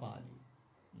Tarka Apali.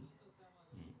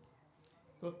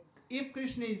 So, if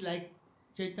Krishna is like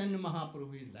Chaitanya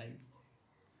Mahaprabhu is like,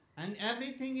 and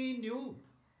everything he knew,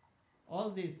 all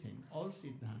these things, all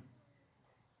Siddhanta,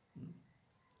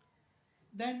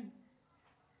 then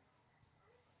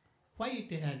why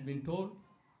it has been told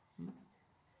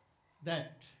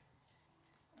that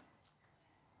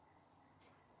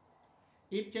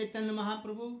if Chaitanya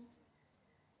Mahaprabhu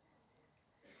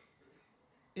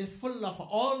is full of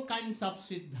all kinds of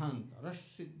Siddhanta, Ras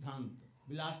Siddhanta,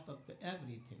 Vilas Tattva,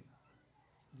 everything,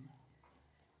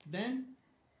 then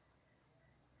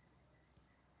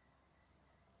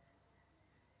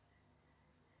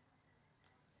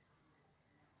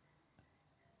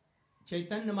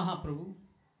Chaitanya Mahaprabhu,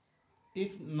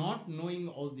 if not knowing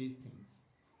all these things,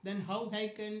 then how he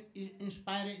can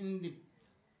inspire in the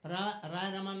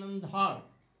Ramananda heart?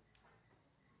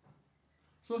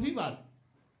 So he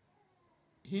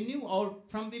knew all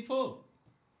from before.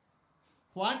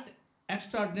 What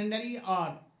extraordinary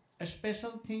or a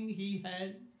special thing he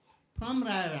has from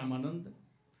Ramananda?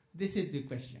 This is the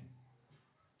question.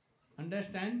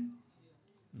 Understand?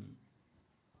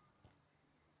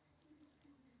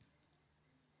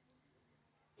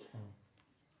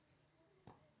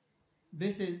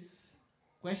 This is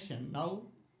question. Now,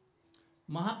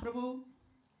 Mahaprabhu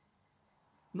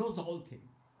knows all things.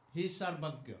 He is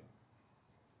Sarvagya.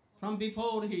 From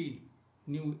before he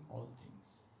knew all things.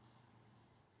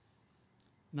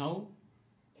 Now,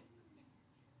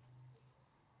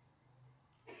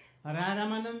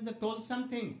 Ramananda told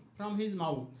something from his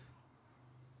mouth.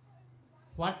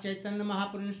 What Chaitanya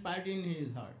Mahaprabhu inspired in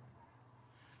his heart.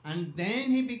 And then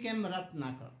he became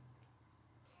Ratnakar.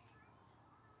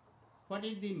 What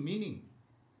is the meaning?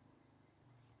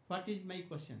 What is my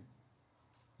question?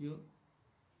 You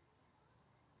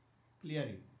clear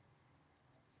it.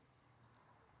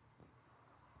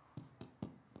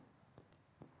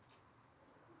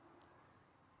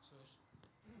 So,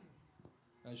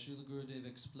 as Srila Gurudev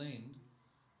explained,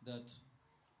 that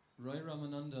Rai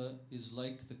Ramananda is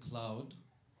like the cloud,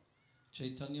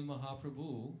 Chaitanya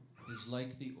Mahaprabhu is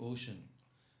like the ocean.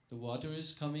 The water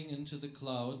is coming into the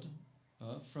cloud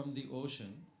from the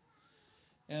ocean,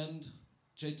 and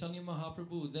Chaitanya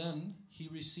Mahaprabhu then he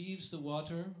receives the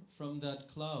water from that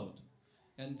cloud,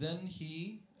 and then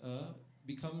he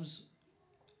becomes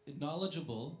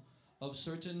knowledgeable of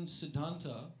certain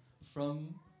Siddhanta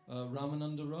from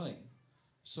Ramananda Rai.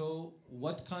 So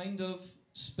what kind of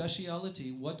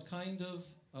speciality, what kind of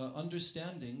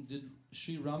understanding did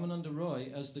Sri Ramananda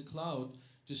Roy as the cloud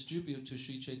distribute to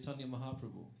Sri Chaitanya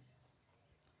Mahaprabhu?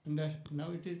 And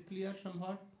now it is clear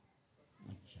somewhat?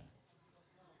 Achha.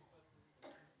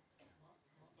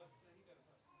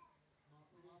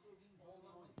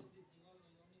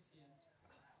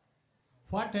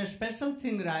 What a special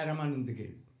thing Rai Ramananda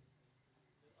gave.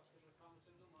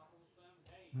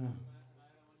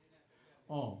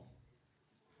 Oh,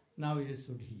 now you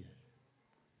should hear.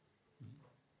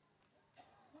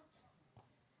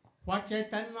 What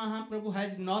Chaitanya Mahaprabhu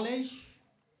has knowledge,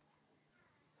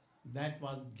 that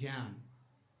was Gyan,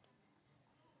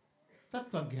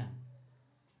 Tattva Gyan.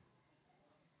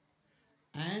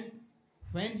 And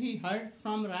when he heard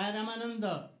from Rai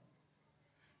Ramananda,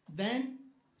 then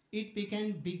it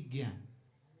became Big Gyan.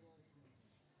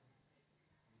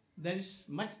 There is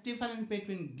much difference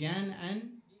between Gyan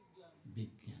and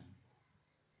Big Gyan.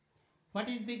 What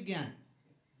is Big Gyan?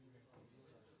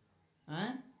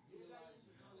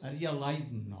 A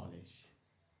realized knowledge.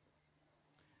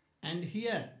 And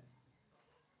here,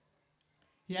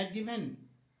 he had given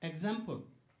example.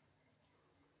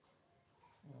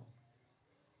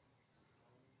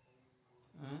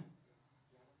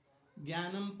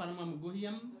 Jnanam paramam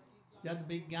guhyam yad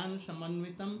vigyan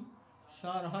samanvitam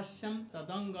sarhasyam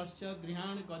tadangasya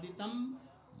grihan gaditam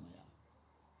maya.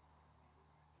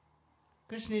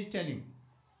 Krishna is telling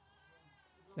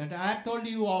that I have told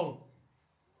you all.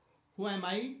 Who am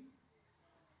I?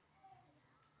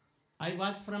 I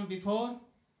was from before.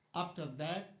 After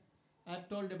that, I have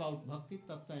told about Bhakti,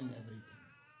 Tattva and everything.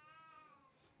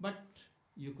 But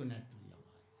you could not realize.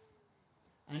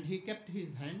 And he kept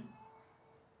his hand,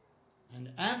 and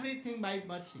everything by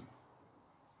mercy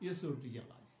you should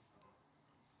realize.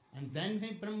 And then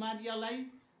when Brahma realized,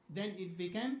 then it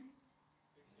became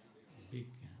Big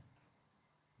Gyan.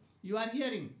 You are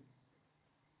hearing,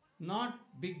 not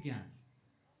Big Gyan.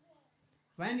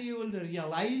 When you will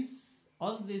realize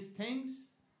all these things,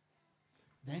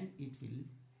 then it will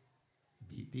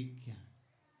be Big Gyan.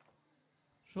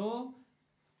 So,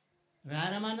 Rai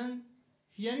Ramananda,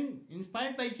 hearing,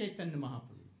 inspired by Chaitanya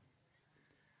Mahaprabhu,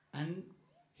 and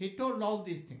he told all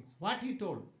these things. What he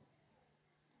told?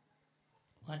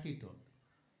 What he told?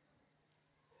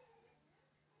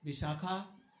 Vishakha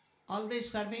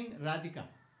always serving Radhika.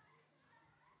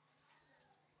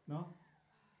 No?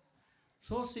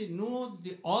 So she knows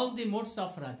all the modes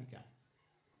of Radhika.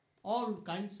 All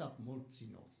kinds of modes she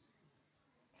knows.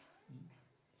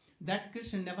 That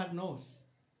Krishna never knows.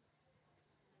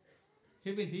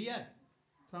 He will hear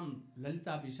from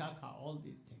Lalita Vishakha all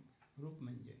these things, Rup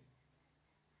Manjari.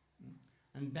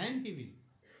 And then he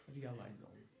will realize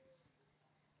all these.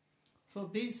 So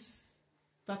this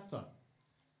Tattva,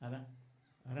 Rai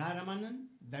Ramananda,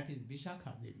 that is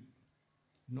Vishakha Devi,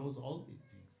 knows all these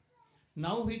things.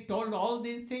 Now he told all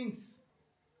these things,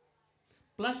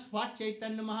 plus what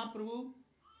Chaitanya Mahaprabhu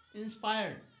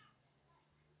inspired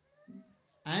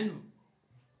and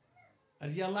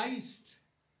realized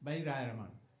by Rai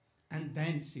Ramananda. And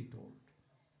then she told.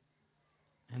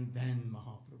 And then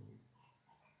Mahaprabhu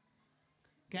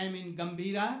came in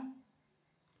Gambhira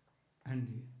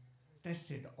and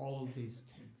tested all these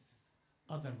things.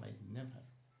 Otherwise, never.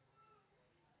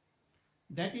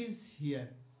 That is here.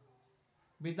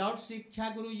 Without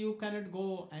Shiksha Guru, you cannot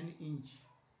go an inch.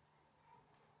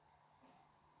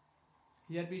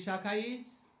 Here Vishakha is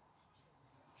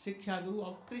Shiksha Guru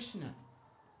of Krishna.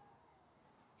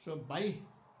 So by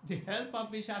the help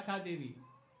of Vishakha Devi,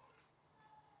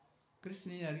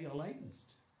 Krishna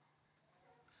realized.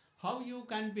 How you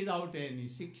can without any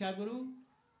Shiksha Guru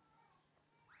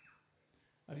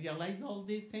realize all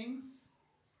these things?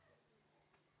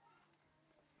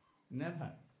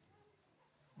 Never.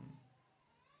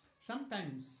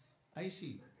 Sometimes I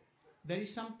see there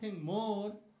is something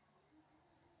more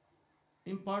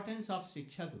importance of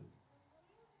Shiksha Guru.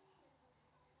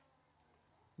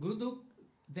 Gurudev,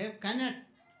 they cannot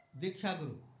Diksha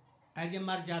Guru as a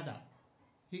marjada.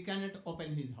 He cannot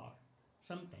open his heart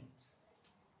sometimes.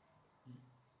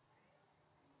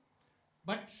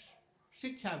 But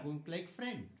Shiksha Guru like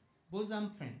friend,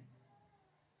 bosom friend.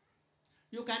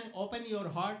 You can open your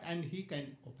heart and he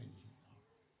can open his heart.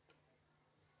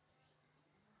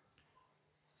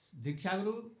 Diksha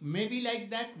Guru may be like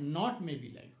that, not may be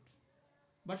like.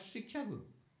 But Shiksha Guru,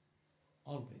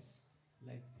 always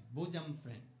like this, bosom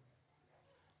friend.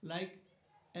 Like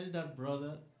elder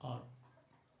brother or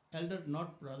elder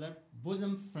not brother,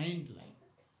 bosom friend like.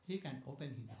 He can open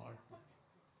his heart.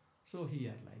 So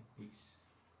here like this,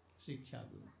 Shiksha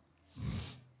Guru.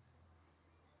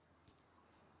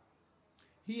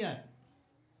 Here,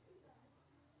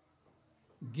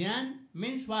 Gyan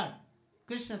means what?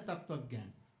 Krishna Tattva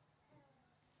Gyan.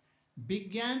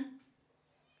 Vigyan,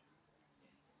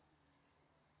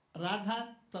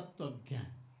 Radha Tattva Gyan.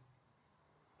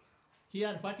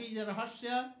 Here, what is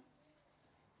Rahasya?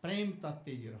 Prem Tattva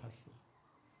is Rahasya.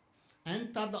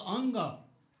 And Tad Anga,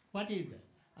 what is that?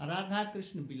 Radha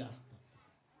Krishna Vilas Tattva.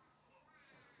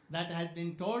 That has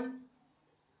been told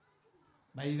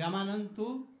by Ramananda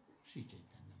to Sri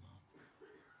Chaitanya Mahaprabhu.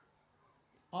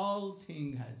 All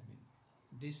things has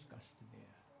been discussed there.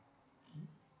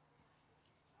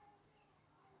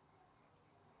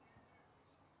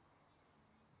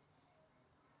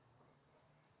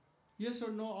 You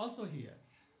should know also here,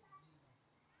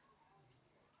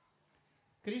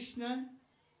 Krishna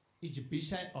is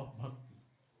Vishaya of Bhakti.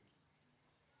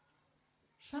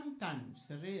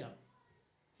 Sometimes rare,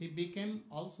 he became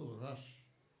also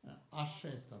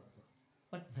Ashraya Tattva,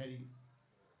 but very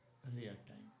rare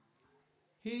time.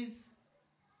 He is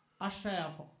Ashraya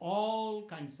of all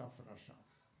kinds of rasas,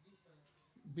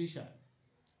 Vishaya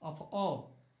of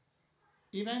all,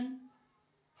 even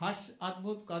Hash,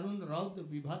 Adbhut, Karun, Raud,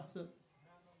 Vibhats,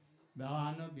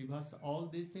 Bhavana, Vibhas, all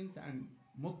these things, and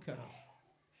Mukhya Ras,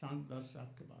 Shant, Das,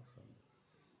 Shakya, Vasal.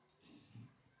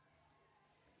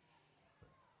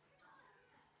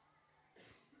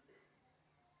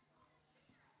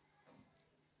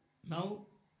 Now,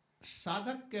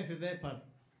 साधक के हृदय पर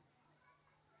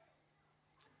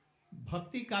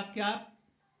भक्ति का क्या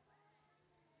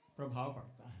प्रभाव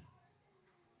पड़ता है?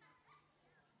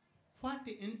 What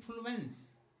influence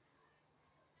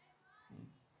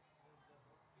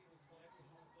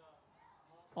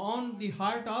on the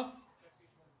heart of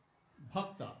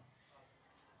bhakta,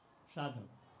 sadhak?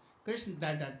 Krishna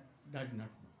that does not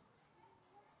know.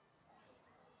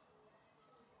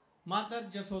 Mother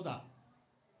Jasoda,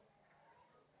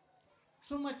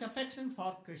 so much affection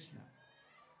for Krishna.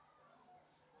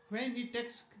 When he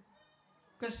takes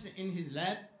Krishna in his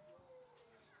lap,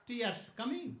 tears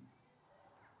coming,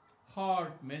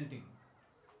 heart melting.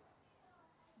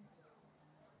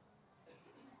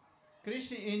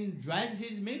 Krishna enjoys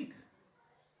his milk.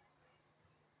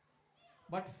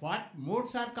 But what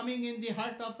modes are coming in the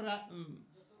heart of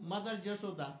Mother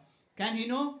Jasoda? Can he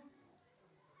know?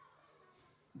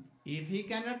 If he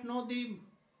cannot know the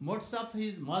modes of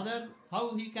his mother,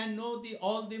 how he can know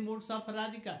all the modes of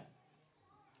Radhika?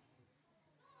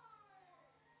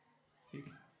 He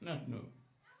cannot know.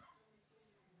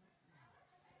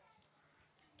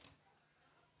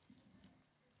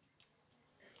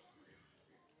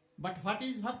 But what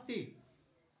is bhakti?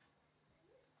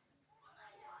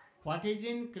 What is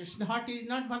in Krishna heart is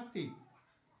not bhakti.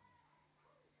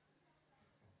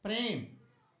 Prem.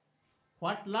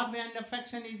 What love and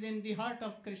affection is in the heart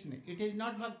of Krishna, it is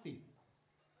not bhakti.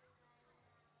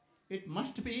 It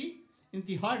must be in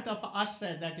the heart of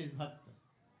Ashraya, that is bhakti.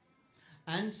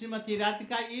 And Srimati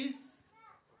Radhika is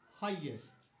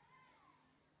highest.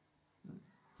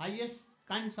 Highest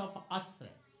kinds of Ashraya.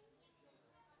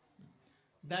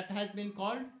 That has been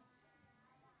called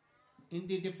in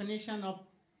the definition of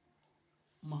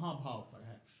Mahabhav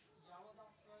perhaps.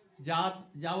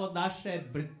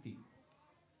 Javadashraya Vritti.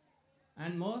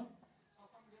 And more?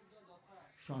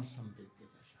 Sansamvidya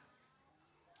Dasha.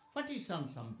 What is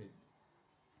Sansamvidya?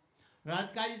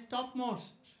 Radhika is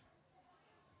topmost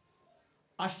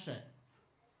Ashraya.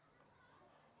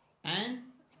 And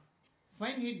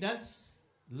when he does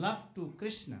love to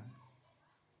Krishna,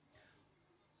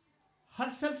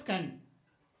 herself can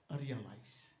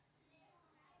realize.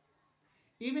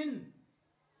 Even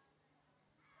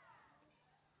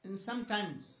in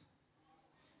sometimes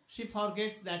she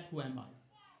forgets that who am I?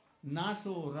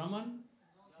 Naso Raman,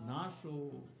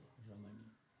 Naso Ramani.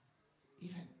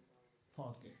 Even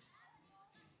forgets.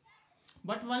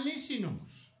 But only she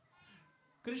knows.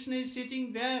 Krishna is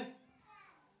sitting there.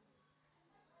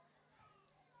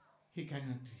 He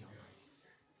cannot realize.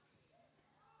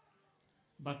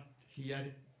 But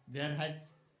here there has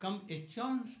come a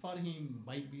chance for him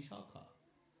by Vishakha.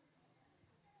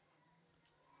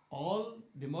 All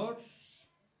the modes,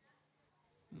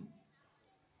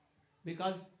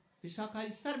 because Vishakha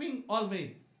is serving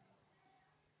always,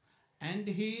 and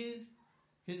his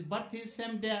birth is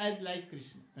same day as like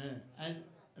Krishna, as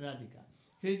Radhika.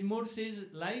 His moods is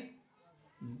like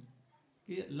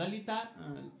Lalita,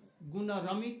 Guna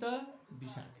Ramita,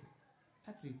 Vishakha,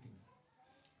 everything.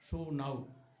 So now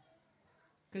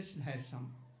Krishna has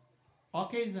some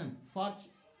occasion,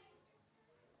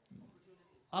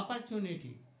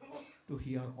 opportunity to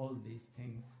hear all these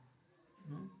things.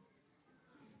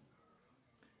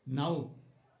 Now,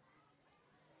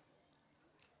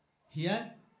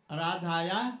 here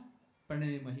Radhaya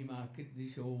Pranay महिमा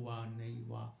कीदृशो वा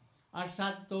नैवा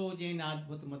असातो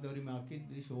जैनाद्भुत मधुरिमा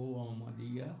कीदृशो वा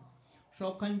मदीय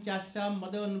शोखंचास्या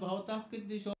मद अनुभवता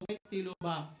कीदृशो व्यक्ति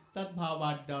लोभा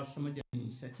तद्भावाड्डा समजनि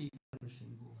सची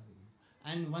Sindhu Hari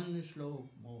and one श्लोक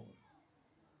more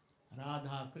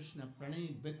Radha Krishna Pranay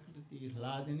विकृति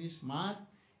ह्लादिनी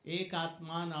स्मात्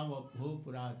एकात्मानव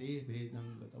भूपुरादे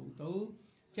भेदंगतौ तौ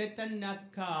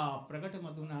चैतन्याख्या प्रकट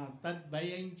मधुना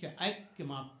तद्वयंच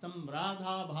ऐक्यमाप्तम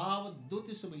राधा भाव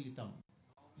द्युति सुमिलितम.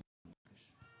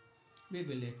 We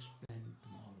will explain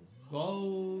tomorrow.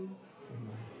 Gaur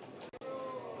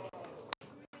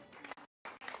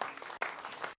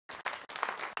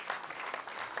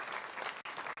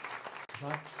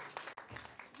What?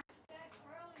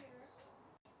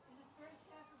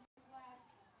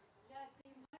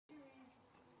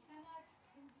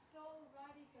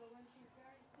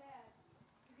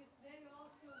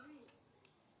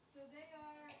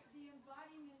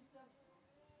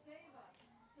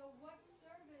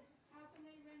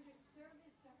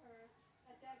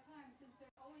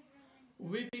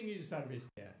 Weeping is service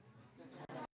there.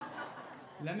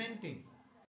 Lamenting.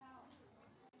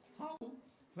 How?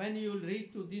 When you will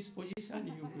reach to this position,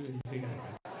 you will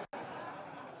realize.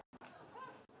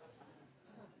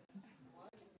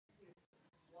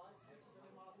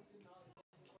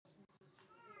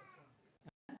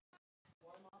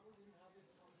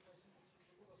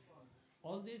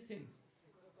 All these things.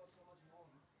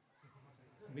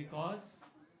 Because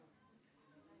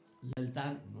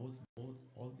Lalita knows more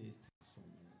all these things.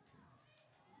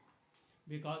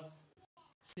 Because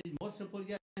she is more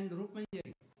superior than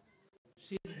Rupmanjari.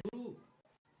 She is Guru,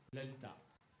 Lalita.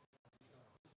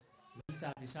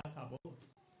 Lalita Vishakha both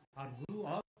are Guru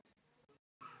of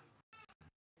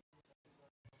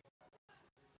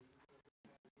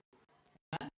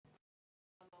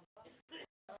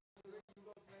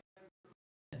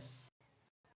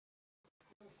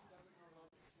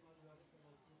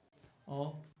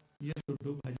Oh, you should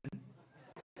do bhajan.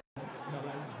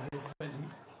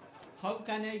 How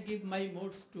can I give my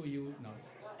modes to you now?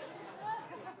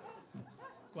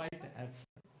 Quite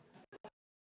absurd.